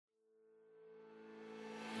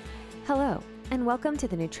Hello, and welcome to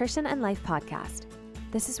the Nutrition and Life podcast.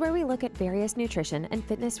 This is where we look at various nutrition and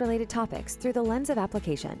fitness-related topics through the lens of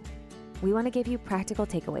application. We want to give you practical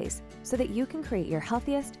takeaways so that you can create your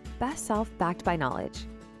healthiest, best self backed by knowledge.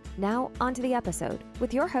 Now, on to the episode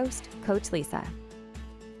with your host, Coach Lisa.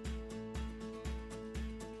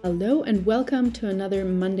 Hello, and welcome to another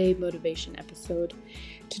Monday motivation episode.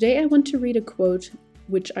 Today, I want to read a quote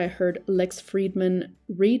which I heard Lex Fridman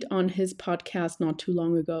read on his podcast not too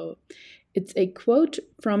long ago. It's a quote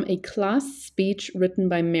from a class speech written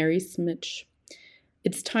by Mary Smitch.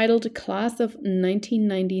 It's titled Class of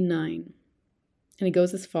 1999, and it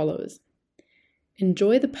goes as follows.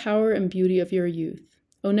 Enjoy the power and beauty of your youth.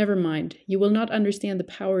 Oh, never mind. You will not understand the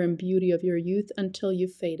power and beauty of your youth until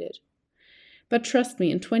you've faded. But trust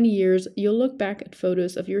me, in 20 years, you'll look back at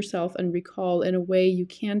photos of yourself and recall in a way you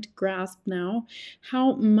can't grasp now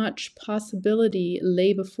how much possibility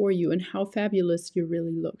lay before you and how fabulous you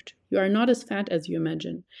really looked. You are not as fat as you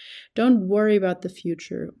imagine. Don't worry about the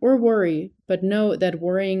future, or worry, but know that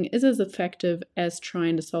worrying is as effective as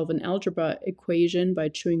trying to solve an algebra equation by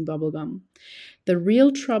chewing bubblegum. The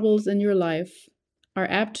real troubles in your life are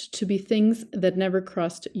apt to be things that never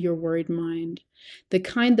crossed your worried mind. The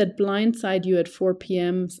kind that blindside you at 4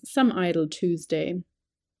 p.m. some idle Tuesday.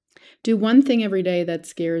 Do one thing every day that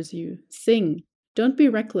scares you. Sing. Don't be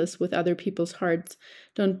reckless with other people's hearts.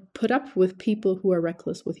 Don't put up with people who are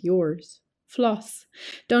reckless with yours. Floss.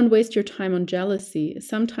 Don't waste your time on jealousy.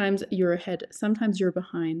 Sometimes you're ahead, sometimes you're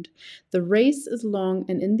behind. The race is long,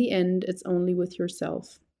 and in the end, it's only with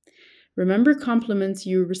yourself. Remember compliments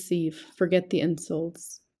you receive. Forget the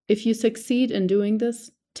insults. If you succeed in doing this,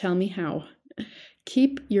 tell me how.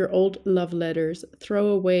 Keep your old love letters. Throw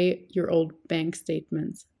away your old bank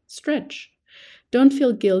statements. Stretch. Don't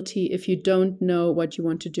feel guilty if you don't know what you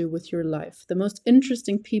want to do with your life. The most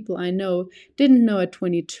interesting people I know didn't know at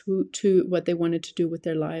 22 what they wanted to do with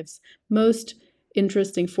their lives. Most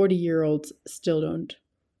interesting 40-year-olds still don't.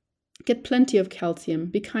 Get plenty of calcium.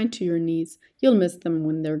 Be kind to your knees. You'll miss them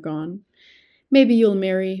when they're gone. Maybe you'll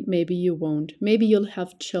marry, maybe you won't. Maybe you'll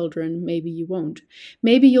have children, maybe you won't.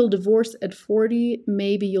 Maybe you'll divorce at 40,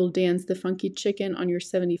 maybe you'll dance the funky chicken on your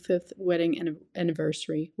 75th wedding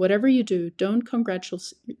anniversary. Whatever you do, don't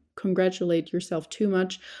congratulate yourself too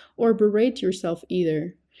much or berate yourself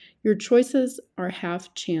either. Your choices are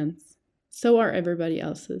half chance. So are everybody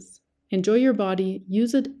else's. Enjoy your body,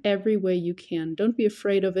 use it every way you can. Don't be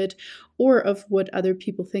afraid of it or of what other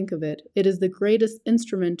people think of it. It is the greatest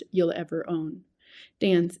instrument you'll ever own.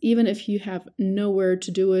 Dance, even if you have nowhere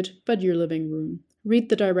to do it but your living room. Read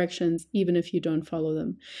the directions, even if you don't follow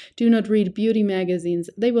them. Do not read beauty magazines.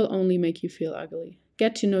 They will only make you feel ugly.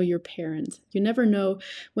 Get to know your parents. You never know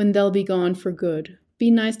when they'll be gone for good.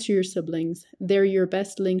 Be nice to your siblings. They're your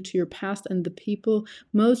best link to your past and the people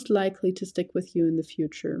most likely to stick with you in the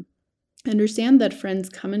future. Understand that friends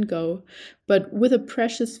come and go, but with a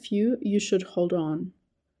precious few, you should hold on.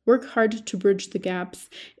 Work hard to bridge the gaps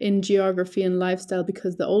in geography and lifestyle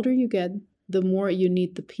because the older you get, the more you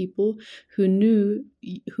need the people who knew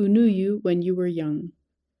you when you were young.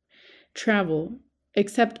 Travel.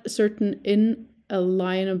 Accept certain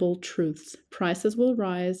inalienable truths. Prices will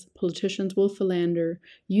rise, politicians will philander,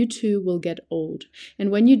 you too will get old.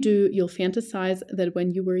 And when you do, you'll fantasize that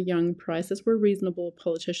when you were young, prices were reasonable,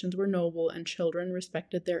 politicians were noble, and children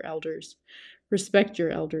respected their elders. Respect your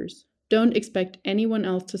elders. Don't expect anyone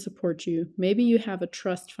else to support you. Maybe you have a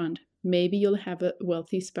trust fund. Maybe you'll have a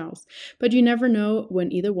wealthy spouse. But you never know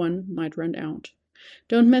when either one might run out.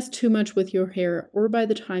 Don't mess too much with your hair, or by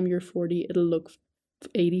the time you're 40, it'll look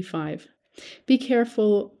 85. Be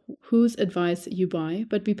careful whose advice you buy,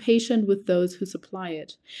 but be patient with those who supply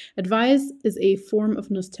it. Advice is a form of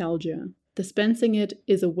nostalgia. Dispensing it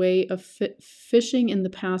is a way of fishing in the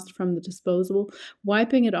past from the disposal,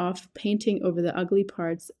 wiping it off, painting over the ugly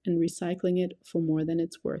parts, and recycling it for more than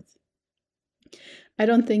it's worth. I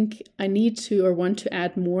don't think I need to or want to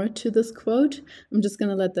add more to this quote. I'm just going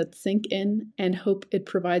to let that sink in and hope it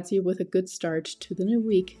provides you with a good start to the new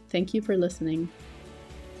week. Thank you for listening.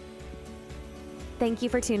 Thank you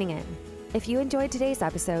for tuning in. If you enjoyed today's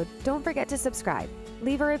episode, don't forget to subscribe,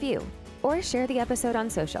 leave a review, or share the episode on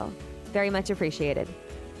social. Very much appreciated.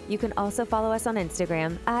 You can also follow us on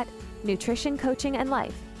Instagram at Nutrition Coaching and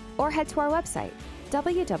Life, or head to our website,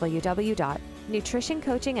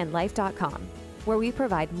 www.nutritioncoachingandlife.com, where we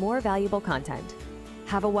provide more valuable content.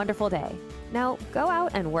 Have a wonderful day. Now go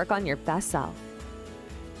out and work on your best self.